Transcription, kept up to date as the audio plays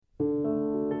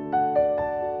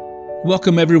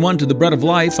Welcome everyone to the Bread of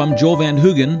Life. I'm Joel Van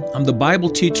Hoogen. I'm the Bible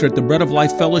teacher at the Bread of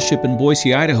Life Fellowship in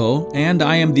Boise, Idaho, and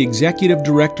I am the Executive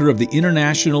Director of the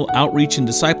International Outreach and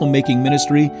Disciple-Making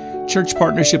Ministry, Church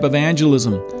Partnership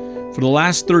Evangelism. For the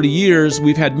last 30 years,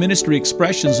 we've had ministry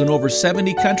expressions in over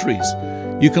 70 countries.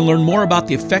 You can learn more about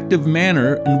the effective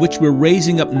manner in which we're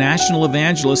raising up national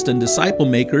evangelists and disciple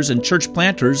makers and church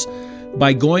planters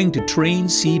by going to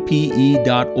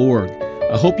traincpe.org.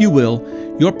 I hope you will.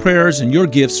 Your prayers and your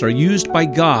gifts are used by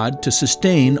God to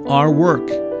sustain our work.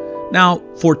 Now,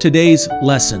 for today's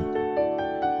lesson.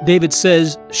 David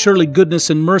says, "Surely goodness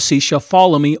and mercy shall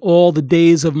follow me all the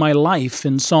days of my life,"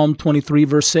 in Psalm 23,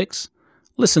 verse 6.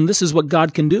 Listen, this is what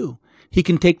God can do. He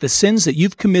can take the sins that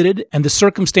you've committed and the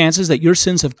circumstances that your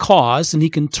sins have caused, and He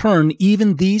can turn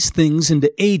even these things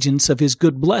into agents of His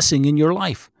good blessing in your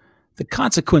life. The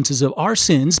consequences of our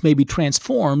sins may be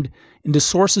transformed into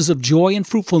sources of joy and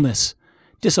fruitfulness.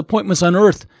 Disappointments on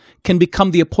earth can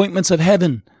become the appointments of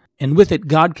heaven, and with it,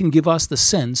 God can give us the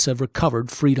sense of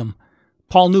recovered freedom.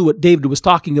 Paul knew what David was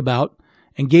talking about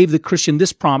and gave the Christian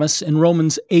this promise in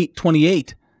Romans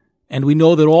 8:28. And we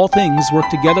know that all things work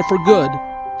together for good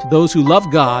to those who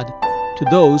love God, to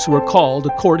those who are called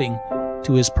according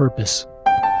to His purpose.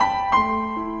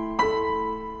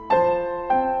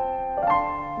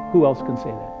 Who else can say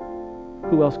that?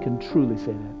 Who else can truly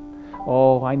say that?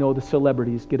 Oh, I know the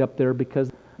celebrities get up there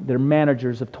because their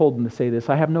managers have told them to say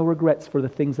this. I have no regrets for the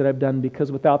things that I've done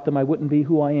because without them I wouldn't be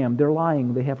who I am. They're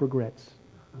lying. They have regrets.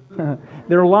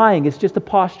 They're lying. It's just a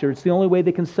posture. It's the only way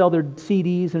they can sell their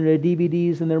CDs and their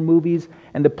DVDs and their movies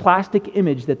and the plastic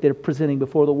image that they're presenting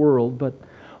before the world. But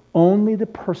only the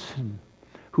person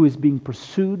who is being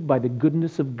pursued by the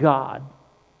goodness of God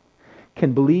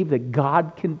can believe that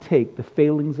God can take the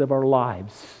failings of our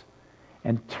lives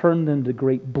and turn them to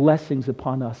great blessings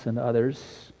upon us and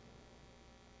others.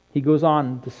 He goes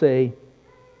on to say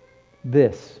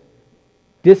this: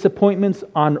 disappointments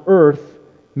on earth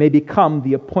may become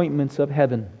the appointments of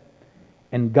heaven,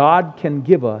 and God can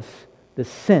give us the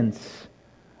sense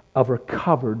of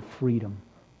recovered freedom.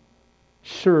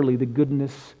 Surely the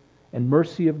goodness and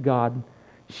mercy of God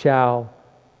shall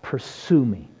pursue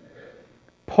me.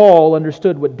 Paul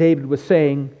understood what David was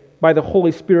saying. By the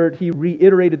Holy Spirit, he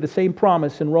reiterated the same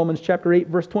promise in Romans chapter 8,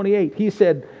 verse 28. He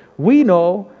said, "We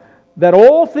know that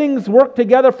all things work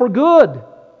together for good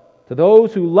to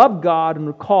those who love God and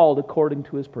are called according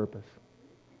to His purpose."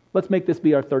 Let's make this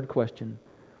be our third question.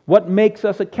 What makes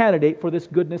us a candidate for this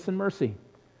goodness and mercy?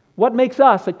 What makes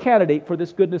us a candidate for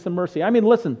this goodness and mercy? I mean,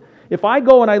 listen, if I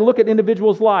go and I look at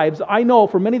individuals' lives, I know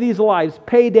for many of these lives,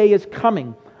 payday is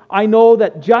coming. I know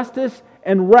that justice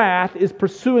and wrath is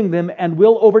pursuing them and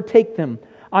will overtake them.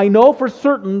 I know for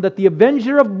certain that the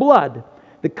avenger of blood,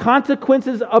 the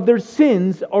consequences of their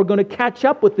sins are going to catch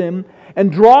up with them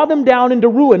and draw them down into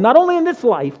ruin, not only in this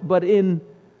life, but in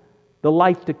the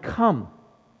life to come.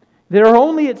 There are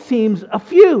only, it seems, a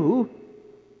few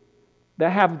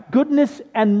that have goodness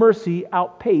and mercy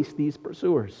outpace these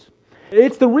pursuers.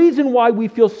 It's the reason why we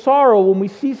feel sorrow when we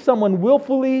see someone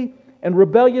willfully and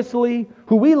rebelliously,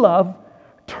 who we love,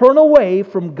 turn away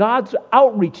from God's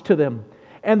outreach to them,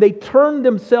 and they turn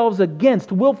themselves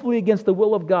willfully against the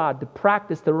will of God to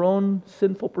practice their own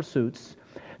sinful pursuits.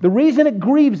 The reason it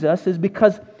grieves us is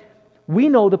because we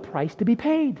know the price to be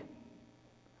paid.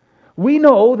 We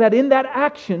know that in that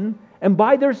action and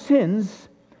by their sins,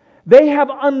 they have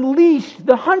unleashed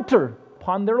the hunter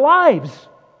upon their lives,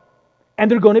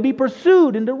 and they're going to be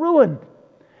pursued into ruin.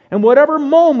 And whatever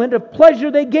moment of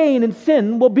pleasure they gain in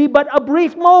sin will be but a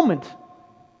brief moment.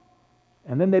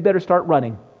 And then they better start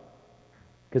running,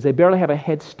 because they barely have a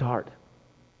head start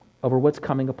over what's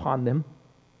coming upon them.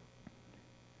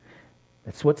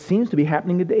 That's what seems to be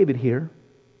happening to David here.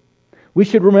 We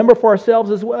should remember for ourselves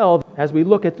as well, as we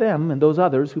look at them and those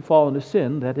others who fall into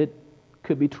sin, that it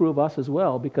could be true of us as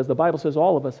well, because the Bible says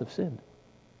all of us have sinned.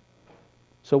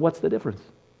 So what's the difference?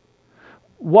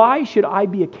 Why should I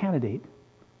be a candidate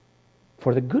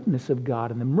for the goodness of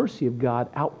God and the mercy of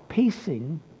God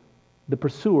outpacing the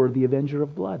pursuer, the avenger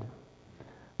of blood?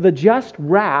 The just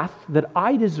wrath that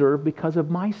I deserve because of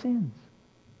my sins.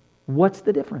 What's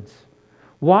the difference?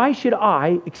 Why should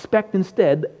I expect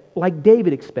instead, like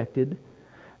David expected,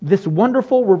 this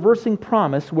wonderful reversing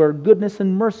promise where goodness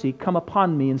and mercy come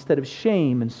upon me instead of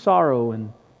shame and sorrow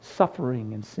and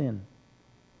suffering and sin?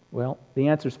 Well, the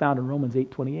answer is found in Romans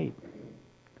 8:28.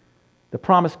 The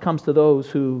promise comes to those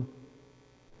who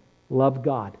love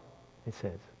God, it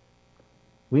says.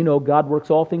 We know God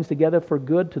works all things together for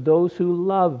good to those who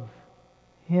love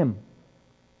Him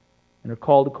and are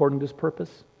called according to His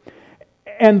purpose.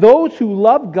 And those who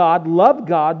love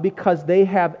God because they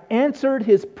have answered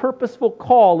His purposeful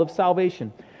call of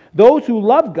salvation. Those who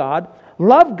love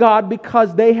God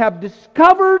because they have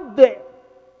discovered the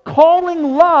calling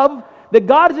love that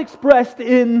God has expressed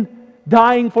in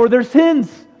dying for their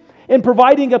sins, in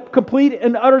providing a complete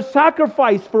and utter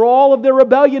sacrifice for all of their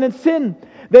rebellion and sin.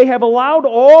 They have allowed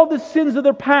all the sins of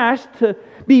their past to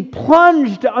be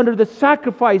plunged under the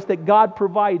sacrifice that God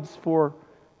provides for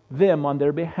them on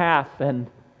their behalf. And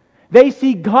they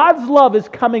see God's love is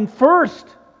coming first,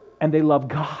 and they love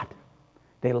God.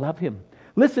 They love Him.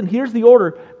 Listen, here's the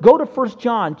order. Go to 1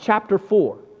 John chapter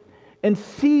 4 and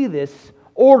see this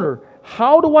order.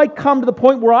 How do I come to the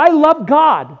point where I love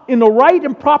God in the right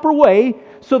and proper way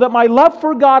so that my love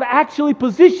for God actually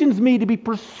positions me to be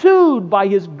pursued by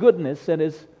His goodness and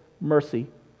His mercy?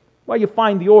 Well, you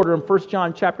find the order in 1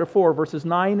 John chapter 4, verses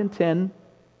 9 and 10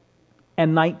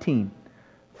 and 19.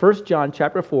 1 John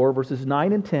chapter 4, verses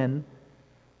 9 and 10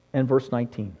 and verse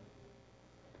 19.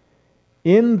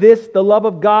 In this the love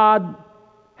of God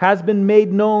has been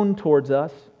made known towards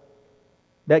us,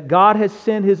 that God has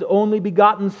sent His only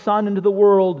begotten Son into the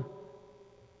world,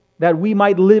 that we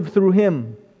might live through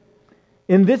Him.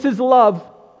 And this is love,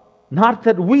 not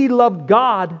that we loved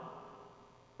God,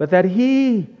 but that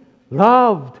He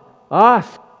loved us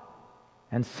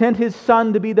and sent His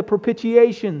Son to be the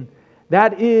propitiation,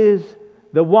 that is,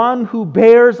 the one who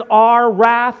bears our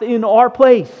wrath in our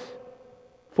place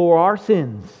for our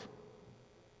sins.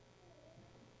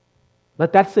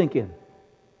 Let that sink in.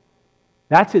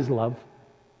 That's His love.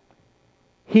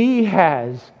 He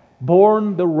has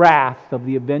borne the wrath of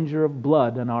the avenger of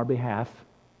blood on our behalf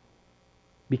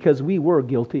because we were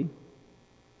guilty,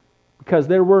 because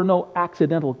there were no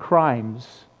accidental crimes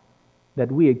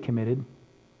that we had committed.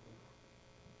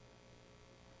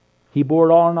 He bore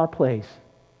it all in our place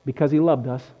because He loved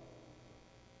us.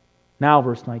 Now,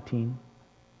 verse 19.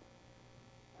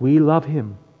 We love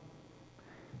Him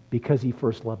because He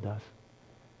first loved us.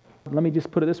 Let me just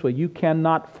put it this way. You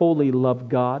cannot fully love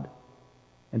God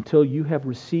until you have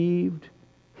received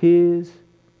His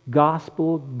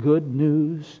gospel good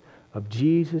news of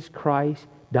Jesus Christ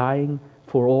dying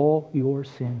for all your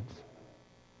sins.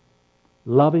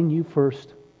 Loving you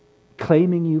first,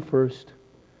 claiming you first,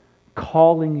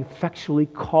 effectually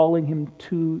calling Him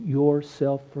to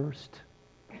yourself first,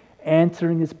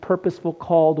 answering His purposeful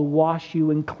call to wash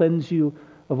you and cleanse you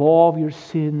of all of your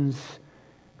sins,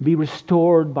 be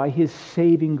restored by His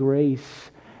saving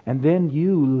grace, and then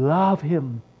you love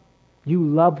Him. You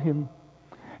love Him.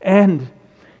 And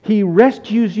He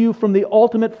rescues you from the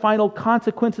ultimate final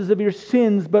consequences of your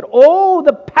sins, but oh,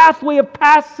 the pathway of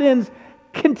past sins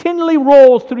continually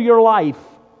rolls through your life.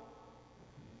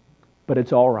 But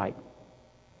it's all right,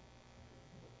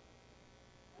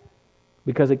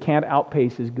 because it can't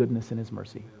outpace His goodness and His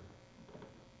mercy.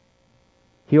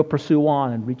 He'll pursue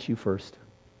on and reach you first.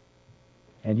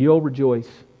 And you'll rejoice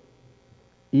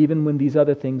even when these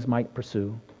other things might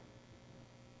pursue.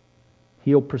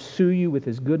 He'll pursue you with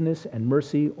His goodness and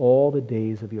mercy all the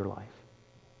days of your life.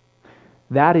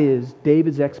 That is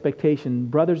David's expectation.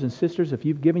 Brothers and sisters, if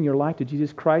you've given your life to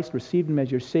Jesus Christ, received Him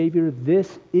as your Savior,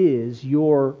 this is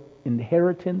your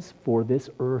inheritance for this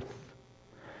earth.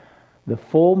 The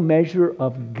full measure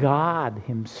of God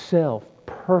Himself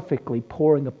perfectly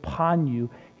pouring upon you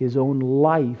His own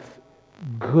life,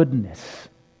 goodness,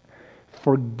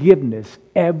 forgiveness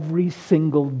every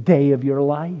single day of your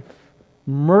life,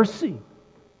 mercy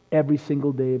every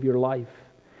single day of your life,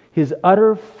 His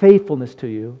utter faithfulness to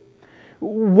you.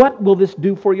 What will this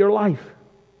do for your life?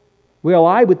 Well,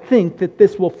 I would think that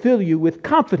this will fill you with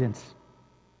confidence,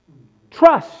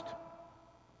 trust,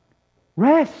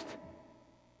 rest,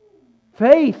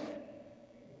 faith,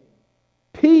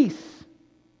 peace,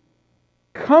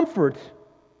 comfort,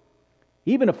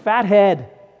 even a fat head,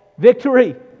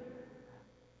 victory.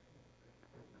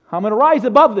 I'm going to rise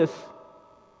above this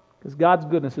because God's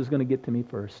goodness is going to get to me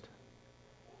first.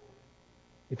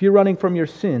 If you're running from your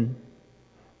sin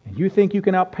and you think you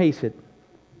can outpace it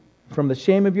from the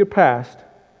shame of your past,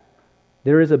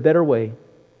 there is a better way.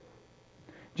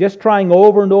 Just trying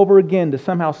over and over again to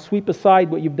somehow sweep aside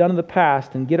what you've done in the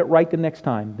past and get it right the next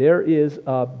time. There is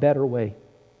a better way.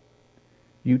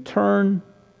 You turn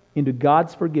into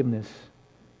God's forgiveness.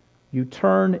 You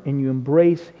turn and you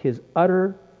embrace His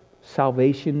utter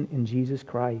salvation in Jesus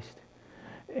Christ.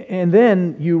 And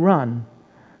then you run,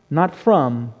 not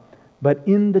from, but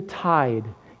in the tide,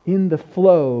 in the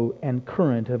flow and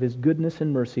current of His goodness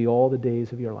and mercy all the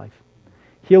days of your life.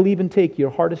 He'll even take your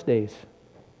hardest days,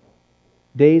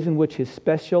 days in which His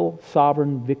special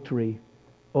sovereign victory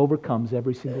overcomes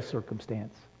every single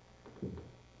circumstance.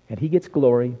 And He gets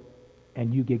glory,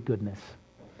 and you get goodness.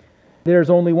 There's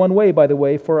only one way, by the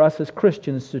way, for us as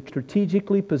Christians to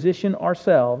strategically position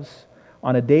ourselves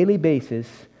on a daily basis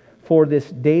for this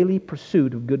daily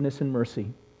pursuit of goodness and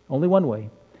mercy. Only one way.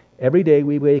 Every day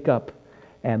we wake up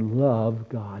and love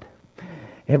God.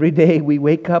 Every day we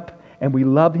wake up and we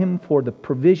love Him for the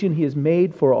provision He has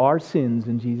made for our sins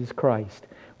in Jesus Christ.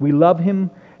 We love Him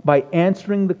by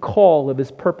answering the call of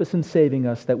His purpose in saving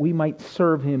us, that we might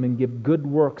serve Him and give good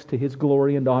works to His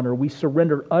glory and honor. We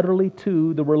surrender utterly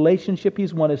to the relationship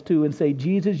He's won us to and say,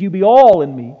 Jesus, you be all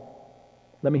in me.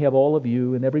 Let me have all of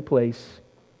you in every place.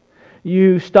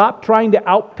 You stop trying to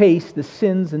outpace the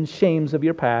sins and shames of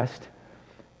your past.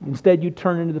 Instead, you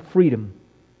turn into the freedom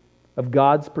of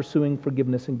God's pursuing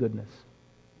forgiveness and goodness.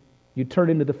 You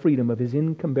turn into the freedom of His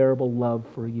incomparable love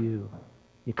for you.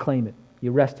 You claim it.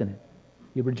 You rest in it.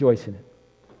 You rejoice in it.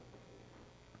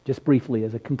 Just briefly,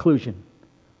 as a conclusion,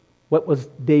 what was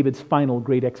David's final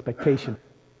great expectation?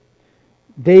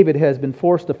 David has been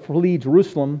forced to flee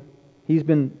Jerusalem. He's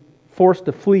been forced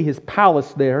to flee his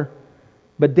palace there.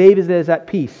 But David is at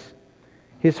peace.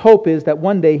 His hope is that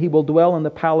one day he will dwell in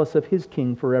the palace of his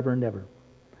king forever and ever.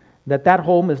 That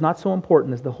home is not so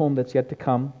important as the home that's yet to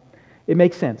come. It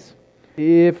makes sense.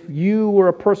 If you were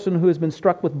a person who has been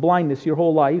struck with blindness your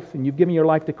whole life and you've given your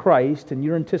life to Christ and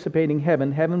you're anticipating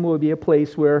heaven, heaven will be a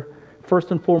place where first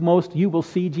and foremost you will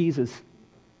see Jesus.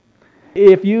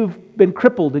 If you've been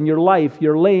crippled in your life,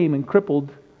 you're lame and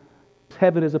crippled,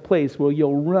 heaven is a place where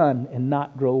you'll run and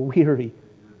not grow weary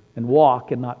and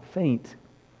walk and not faint.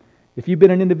 If you've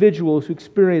been an individual who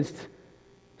experienced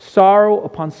sorrow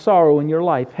upon sorrow in your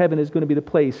life, heaven is going to be the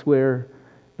place where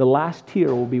the last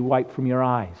tear will be wiped from your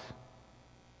eyes.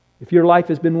 If your life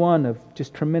has been one of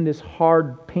just tremendous,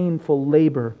 hard, painful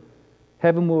labor,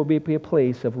 heaven will be a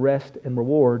place of rest and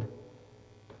reward.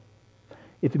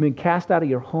 If you've been cast out of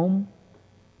your home,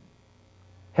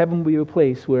 heaven will be a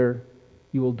place where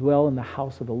you will dwell in the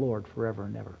house of the Lord forever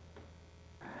and ever.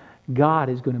 God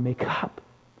is going to make up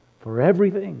for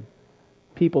everything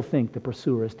people think the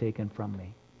pursuer has taken from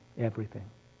me. Everything.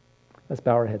 Let's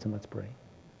bow our heads and let's pray.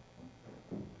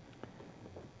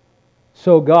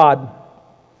 So God,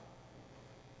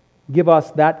 give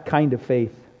us that kind of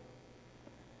faith,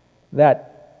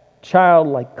 that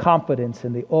childlike confidence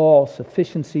in the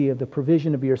all-sufficiency of the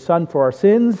provision of your Son for our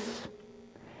sins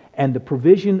and the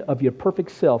provision of your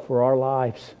perfect self for our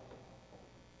lives.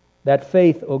 That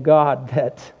faith, O God,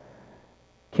 that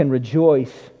can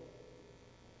rejoice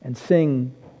and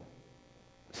sing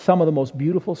some of the most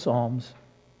beautiful psalms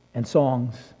and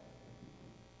songs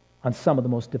on some of the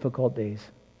most difficult days.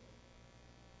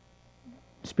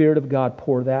 Spirit of God,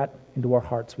 pour that into our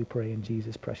hearts, we pray in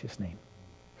Jesus' precious name.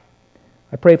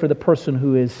 I pray for the person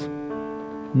who has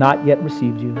not yet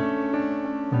received you,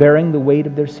 bearing the weight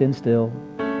of their sin still,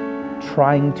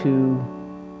 trying to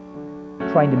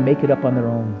make it up on their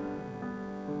own.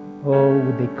 Oh,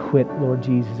 would they quit, Lord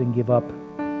Jesus, and give up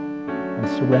and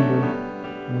surrender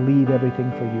and leave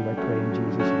everything for you, I pray in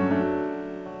Jesus' name.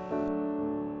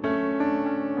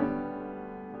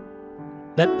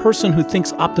 That person who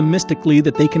thinks optimistically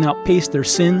that they can outpace their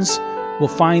sins will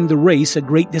find the race a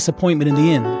great disappointment in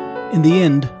the end. In the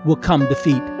end will come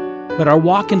defeat. But our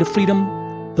walk into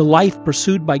freedom, the life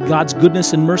pursued by God's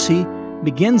goodness and mercy,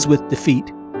 begins with defeat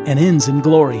and ends in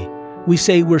glory. We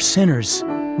say we're sinners.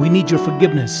 We need your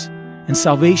forgiveness and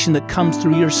salvation that comes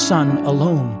through your Son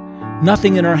alone.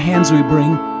 Nothing in our hands we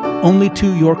bring, only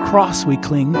to your cross we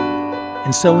cling,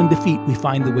 and so in defeat we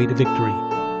find the way to victory.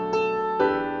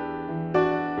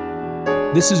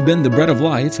 This has been The Bread of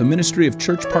Life, a ministry of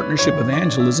Church Partnership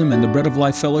Evangelism and the Bread of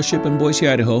Life Fellowship in Boise,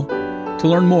 Idaho. To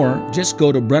learn more, just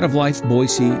go to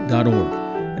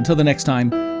breadoflifeboise.org. Until the next time,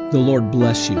 the Lord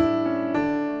bless you.